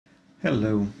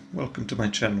Hello, welcome to my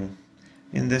channel.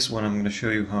 In this one I'm going to show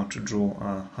you how to draw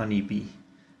a honeybee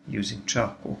using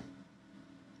charcoal.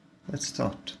 Let's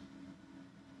start.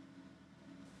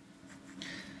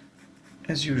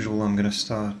 As usual, I'm going to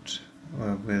start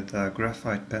with a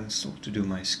graphite pencil to do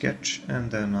my sketch, and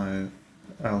then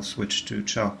I'll switch to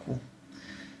charcoal.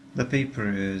 The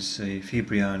paper is a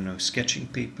Fabriano sketching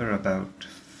paper, about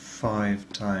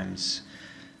 5 times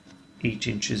 8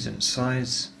 inches in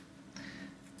size.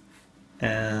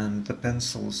 And the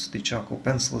pencils, the charcoal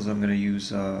pencils I'm going to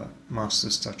use are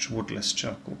Master's Touch woodless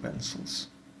charcoal pencils.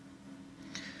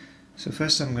 So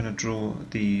first I'm going to draw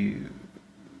the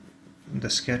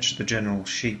sketch, the general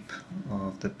shape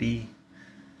of the bee.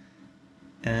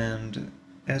 And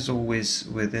as always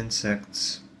with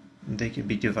insects, they can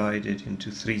be divided into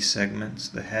 3 segments: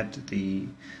 the head, the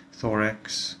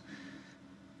thorax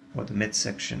or the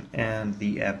midsection, and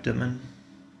the abdomen.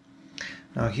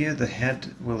 Now here the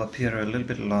head will appear a little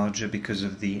bit larger because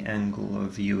of the angle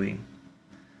of viewing,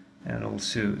 and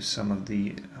also some of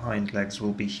the hind legs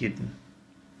will be hidden.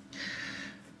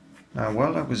 Now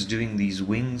while I was doing these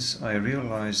wings, I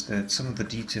realized that some of the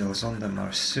details on them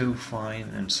are so fine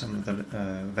and some of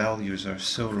the values are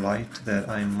so light that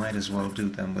I might as well do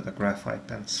them with a graphite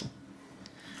pencil.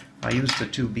 I used the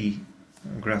 2B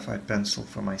graphite pencil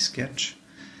for my sketch,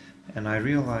 and I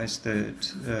realized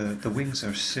that the wings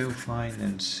are so fine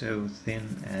and so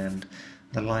thin, and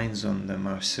the lines on them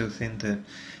are so thin, that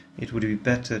it would be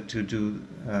better to do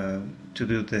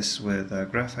this with a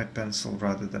graphite pencil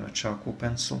rather than a charcoal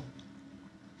pencil.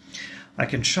 I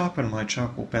can sharpen my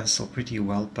charcoal pencil pretty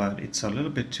well, but it's a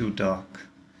little bit too dark,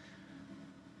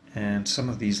 and some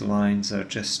of these lines are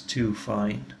just too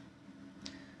fine.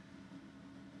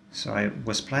 So I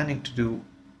was planning to do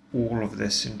all of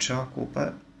this in charcoal,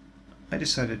 but I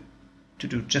decided to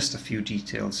do just a few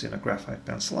details in a graphite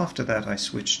pencil. After that I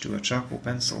switched to a charcoal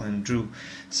pencil and drew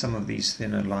some of these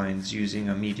thinner lines using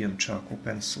a medium charcoal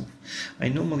pencil. I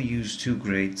normally use 2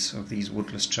 grades of these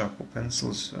woodless charcoal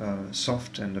pencils,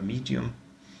 soft and a medium.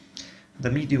 The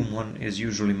medium one is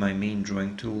usually my main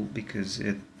drawing tool because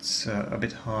it's a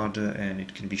bit harder and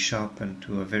it can be sharpened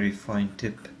to a very fine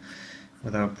tip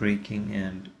without breaking,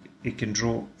 and it can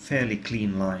draw fairly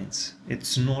clean lines.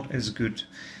 It's not as good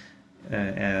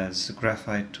as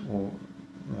graphite or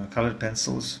colored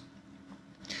pencils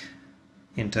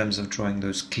in terms of drawing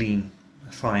those clean,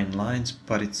 fine lines,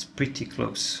 but it's pretty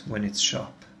close when it's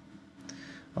sharp.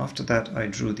 After that I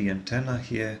drew the antenna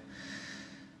here,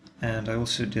 and I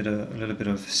also did a little bit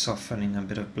of softening, a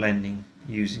bit of blending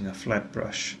using a flat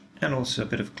brush, and also a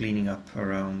bit of cleaning up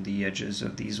around the edges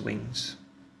of these wings.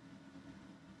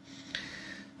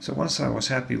 So once I was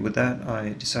happy with that,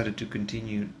 I decided to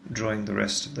continue drawing the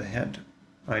rest of the head.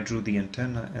 I drew the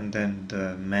antenna and then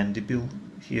the mandible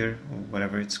here, or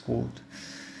whatever it's called,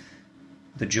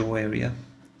 the jaw area,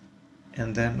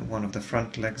 and then one of the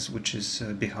front legs, which is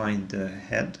behind the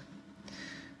head.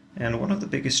 And one of the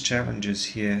biggest challenges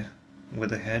here with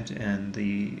the head and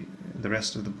the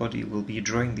rest of the body will be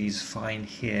drawing these fine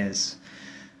hairs,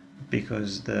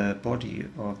 because the body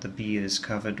of the bee is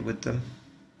covered with them.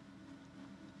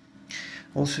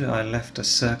 Also, I left a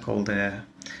circle there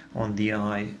on the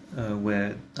eye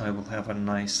where I will have a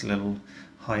nice little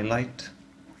highlight,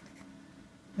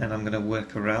 and I'm going to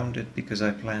work around it because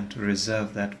I plan to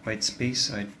reserve that white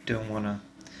space. I don't want to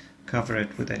cover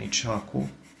it with any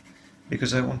charcoal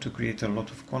because I want to create a lot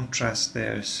of contrast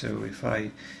there, so if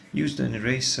I used an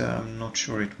eraser I'm not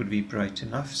sure it would be bright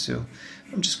enough, so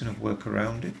I'm just going to work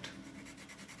around it.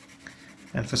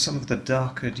 And for some of the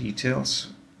darker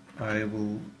details I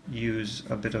will use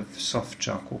a bit of soft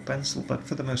charcoal pencil, but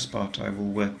for the most part I will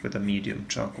work with a medium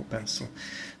charcoal pencil.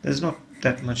 There's not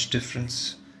that much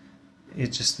difference,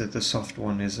 it's just that the soft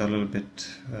one is a little bit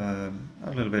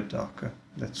darker,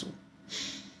 that's all.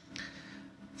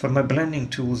 For my blending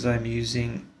tools I'm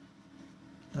using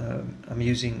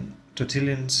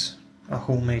tortillons, a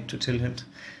homemade tortillon,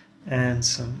 and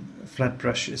some flat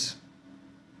brushes.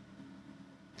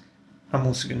 I'm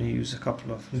also going to use a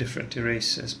couple of different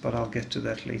erasers, but I'll get to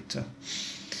that later.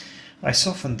 I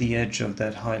softened the edge of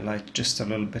that highlight just a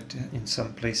little bit in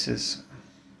some places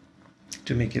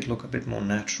to make it look a bit more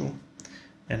natural.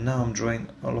 And now I'm drawing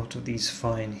a lot of these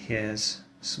fine hairs,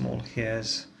 small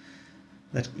hairs,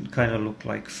 that kind of look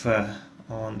like fur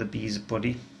on the bee's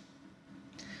body.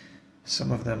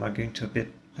 Some of them are going to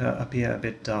appear a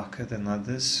bit darker than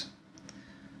others,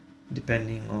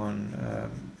 depending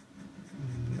on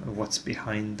what's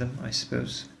behind them, I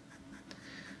suppose.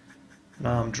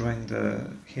 Now I'm drawing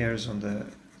the hairs on the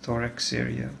thorax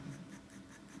area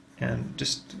and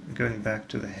just going back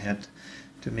to the head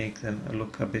to make them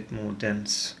look a bit more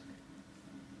dense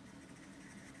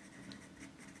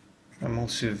I'm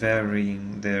also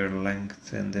varying their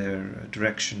length and their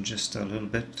direction just a little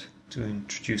bit to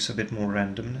introduce a bit more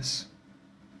randomness.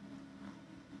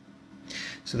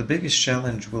 So the biggest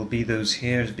challenge will be those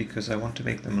hairs, because I want to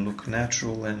make them look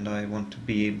natural, and I want to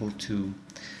be able to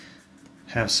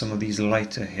have some of these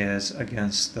lighter hairs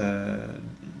against the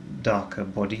darker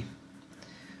body.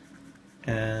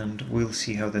 And we'll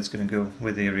see how that's going to go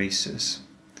with the erasers.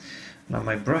 Now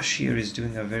my brush here is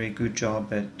doing a very good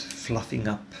job at fluffing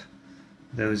up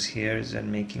those hairs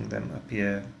and making them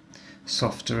appear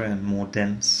softer and more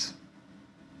dense.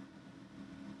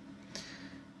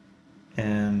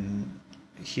 And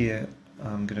here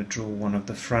I'm going to draw one of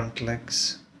the front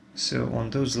legs. So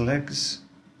on those legs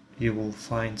you will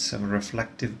find some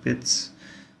reflective bits.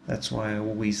 That's why I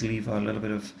always leave a little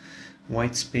bit of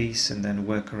white space and then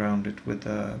work around it with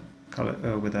a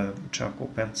charcoal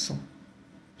pencil.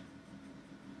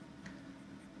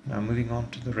 Now moving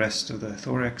on to the rest of the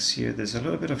thorax here, there's a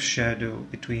little bit of shadow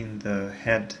between the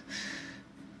head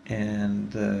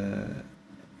and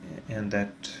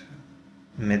that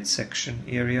midsection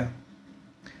area,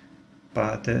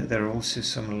 but there are also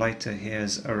some lighter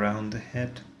hairs around the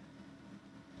head.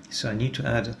 So I need to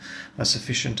add a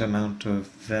sufficient amount of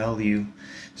value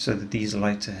so that these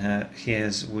lighter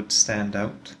hairs would stand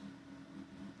out.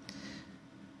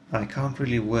 I can't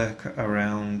really work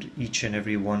around each and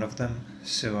every one of them,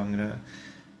 so I'm going to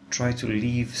try to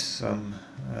leave some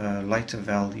lighter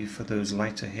value for those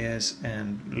lighter hairs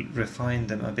and refine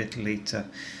them a bit later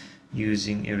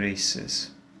using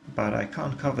erasers. But I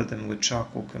can't cover them with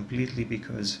charcoal completely,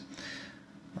 because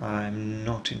I'm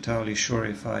not entirely sure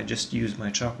if I just use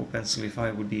my charcoal pencil if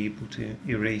I would be able to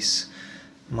erase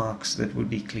marks that would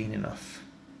be clean enough.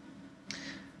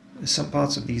 Some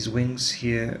parts of these wings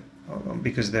here,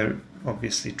 because they're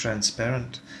obviously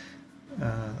transparent,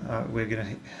 we're going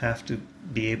to have to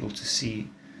be able to see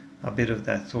a bit of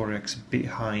that thorax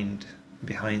behind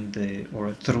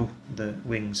or through the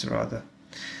wings rather.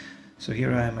 So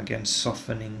here I am again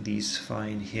softening these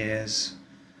fine hairs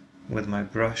with my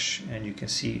brush, and you can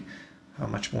see how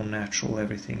much more natural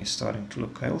everything is starting to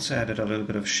look. I also added a little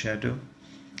bit of shadow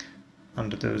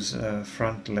under those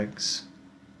front legs,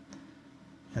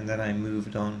 and then I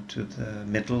moved on to the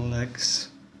middle legs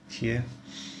here,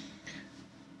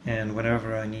 and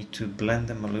whenever I need to blend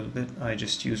them a little bit I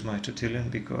just use my tortillon,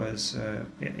 because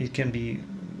it can be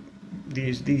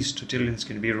these tortillons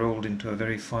can be rolled into a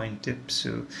very fine tip,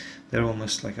 so they're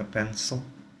almost like a pencil.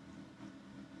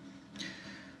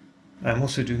 I'm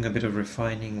also doing a bit of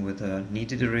refining with a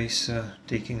kneaded eraser,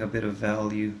 taking a bit of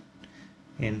value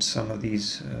in some of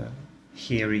these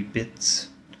hairy bits,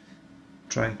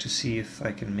 trying to see if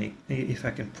I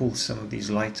can pull some of these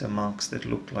lighter marks that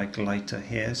look like lighter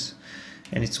hairs,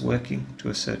 and it's working to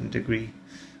a certain degree.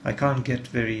 I can't get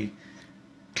very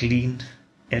clean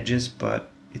edges, but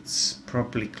it's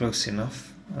probably close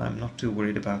enough. I'm not too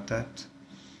worried about that.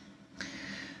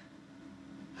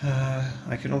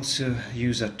 I can also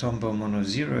use a Tombow Mono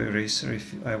Zero eraser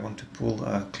if I want to pull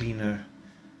a cleaner,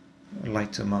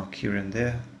 lighter mark here and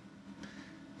there.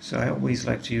 So I always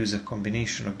like to use a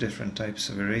combination of different types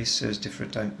of erasers,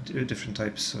 different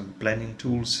types of blending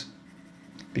tools,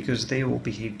 because they all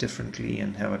behave differently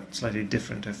and have a slightly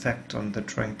different effect on the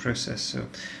drawing process, so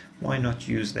why not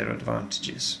use their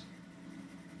advantages?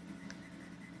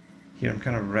 Here I'm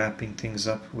kind of wrapping things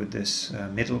up with this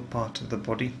middle part of the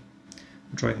body,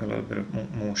 drawing a little bit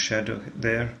of more shadow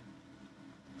there,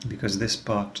 because this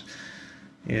part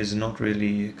is not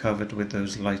really covered with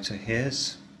those lighter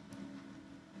hairs.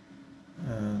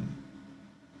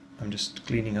 I'm just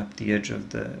cleaning up the edge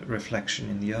of the reflection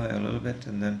in the eye a little bit,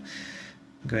 and then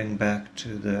going back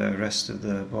to the rest of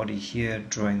the body here,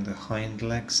 drawing the hind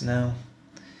legs now.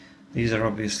 These are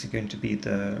obviously going to be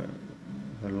the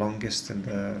longest and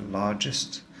the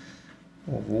largest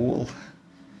of all.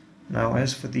 Now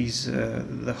as for these,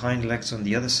 the hind legs on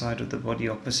the other side of the body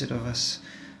opposite of us,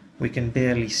 we can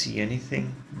barely see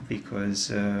anything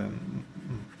because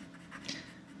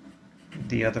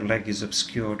the other leg is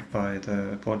obscured by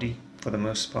the body for the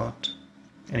most part,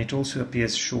 and it also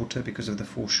appears shorter because of the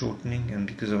foreshortening and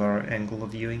because of our angle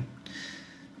of viewing.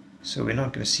 So we're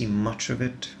not going to see much of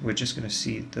it, we're just going to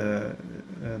see the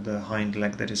hind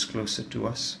leg that is closer to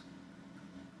us.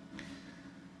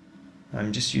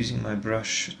 I'm just using my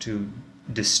brush to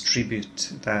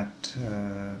distribute that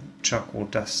charcoal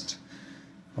dust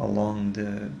along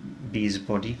the bee's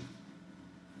body.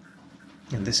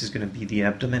 And this is going to be the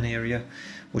abdomen area,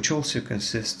 which also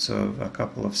consists of a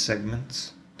couple of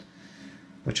segments,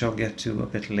 which I'll get to a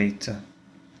bit later.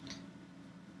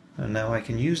 And now I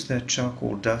can use that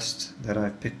charcoal dust that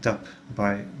I've picked up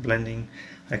by blending.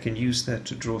 I can use that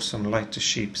to draw some lighter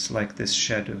shapes like this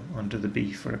shadow under the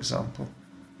bee, for example.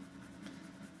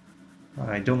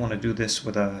 I don't want to do this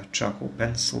with a charcoal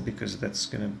pencil because that's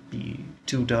going to be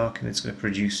too dark and it's going to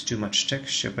produce too much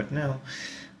texture. But now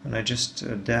when I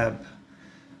just dab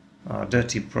a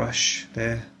dirty brush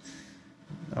there,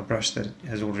 a brush that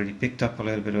has already picked up a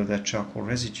little bit of that charcoal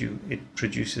residue, it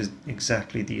produces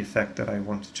exactly the effect that I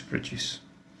wanted to produce.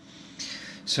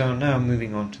 So now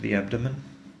moving on to the abdomen,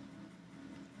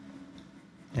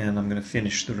 and I'm going to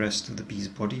finish the rest of the bee's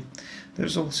body.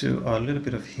 There's also a little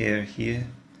bit of hair here,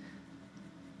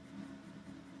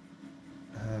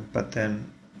 but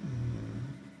then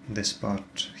this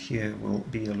part here will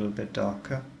be a little bit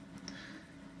darker.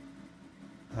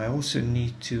 I also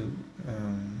need to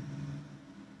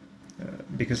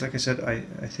because like I said,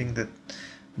 I think that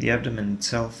the abdomen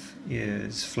itself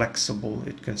is flexible.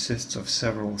 It consists of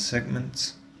several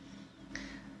segments.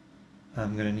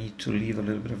 I'm going to need to leave a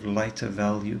little bit of lighter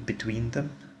value between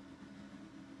them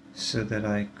so that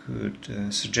I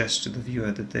could suggest to the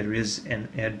viewer that there is an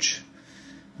edge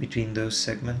between those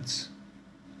segments.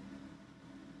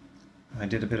 I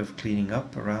did a bit of cleaning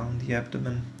up around the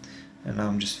abdomen, and now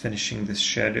I'm just finishing this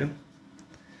shadow.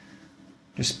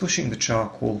 Just pushing the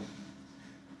charcoal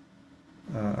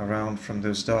around from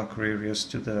those darker areas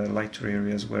to the lighter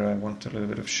areas where I want a little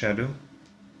bit of shadow.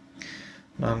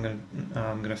 Now I'm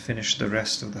going to finish the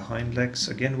rest of the hind legs.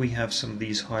 Again, we have some of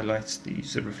these highlights,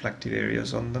 these reflective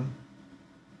areas on them.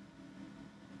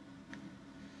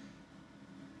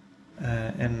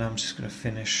 And now I'm just going to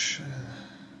finish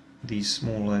these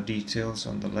smaller details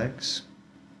on the legs.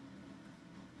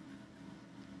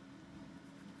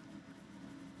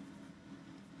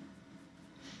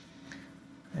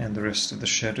 And the rest of the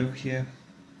shadow here.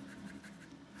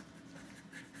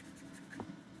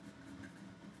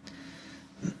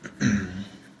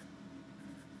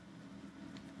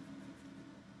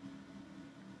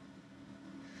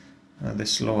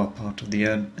 This lower part of the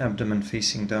abdomen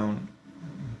facing down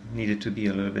needed to be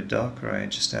a little bit darker. I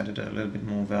just added a little bit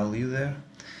more value there.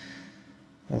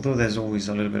 Although there's always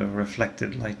a little bit of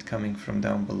reflected light coming from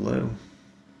down below.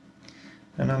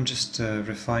 And I'm just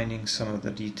refining some of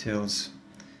the details,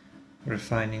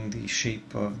 refining the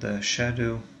shape of the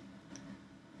shadow,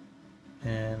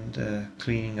 and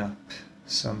cleaning up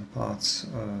some parts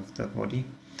of the body.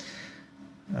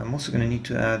 I'm also going to need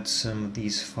to add some of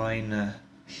these fine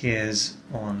hairs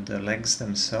on the legs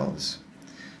themselves.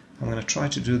 I'm going to try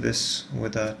to do this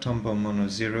with a Tombow Mono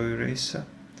Zero eraser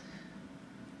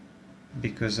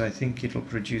because I think it'll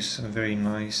produce some very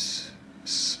nice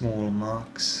small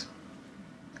marks.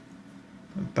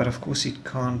 But of course it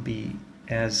can't be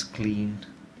as clean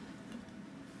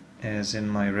as in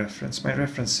my reference. My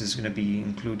reference is going to be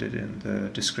included in the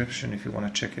description if you want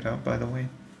to check it out, by the way.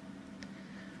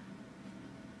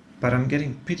 But I'm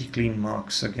getting pretty clean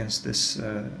marks against this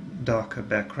darker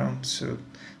background, so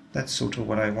that's sort of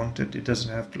what I wanted. It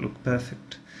doesn't have to look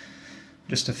perfect.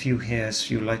 Just a few hairs,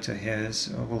 few lighter hairs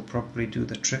will probably do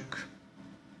the trick.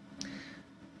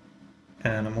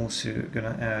 And I'm also going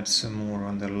to add some more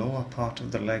on the lower part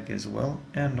of the leg as well,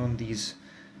 and on these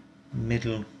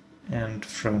middle and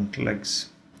front legs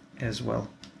as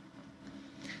well.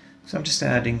 So I'm just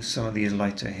adding some of these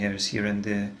lighter hairs here and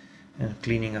there and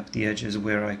cleaning up the edges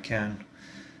where I can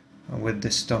with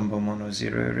this Tombow Mono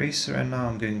Zero eraser. And now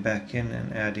I'm going back in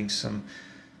and adding some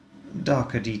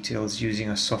darker details using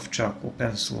a soft charcoal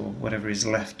pencil, or whatever is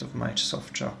left of my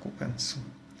soft charcoal pencil,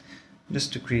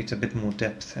 just to create a bit more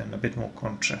depth and a bit more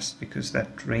contrast, because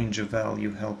that range of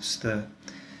value helps the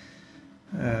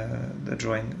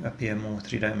drawing appear more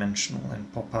three-dimensional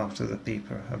and pop out of the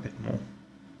paper a bit more.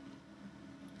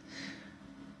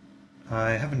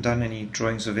 I haven't done any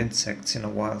drawings of insects in a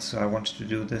while, so I wanted to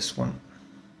do this one.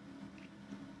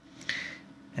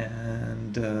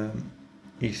 And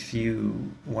if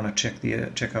you want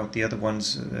to check out the other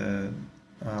ones,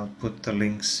 I'll put the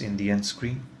links in the end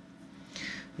screen.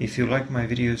 If you like my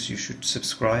videos, you should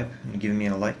subscribe and give me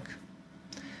a like.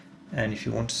 And if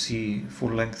you want to see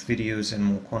full-length videos and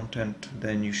more content,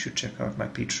 then you should check out my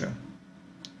Patreon.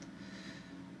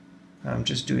 I'm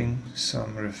just doing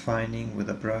some refining with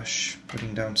a brush,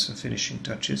 putting down some finishing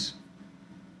touches.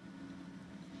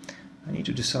 I need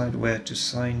to decide where to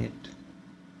sign it.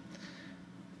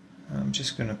 I'm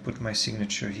just going to put my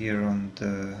signature here on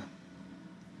the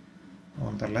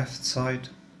left side.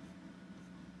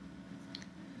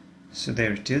 So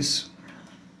there it is.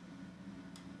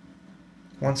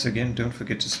 Once again, don't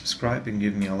forget to subscribe and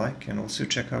give me a like, and also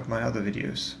check out my other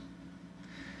videos.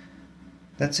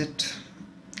 That's it.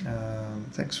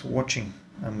 Thanks for watching.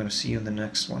 I'm going to see you in the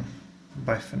next one.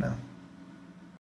 Bye for now.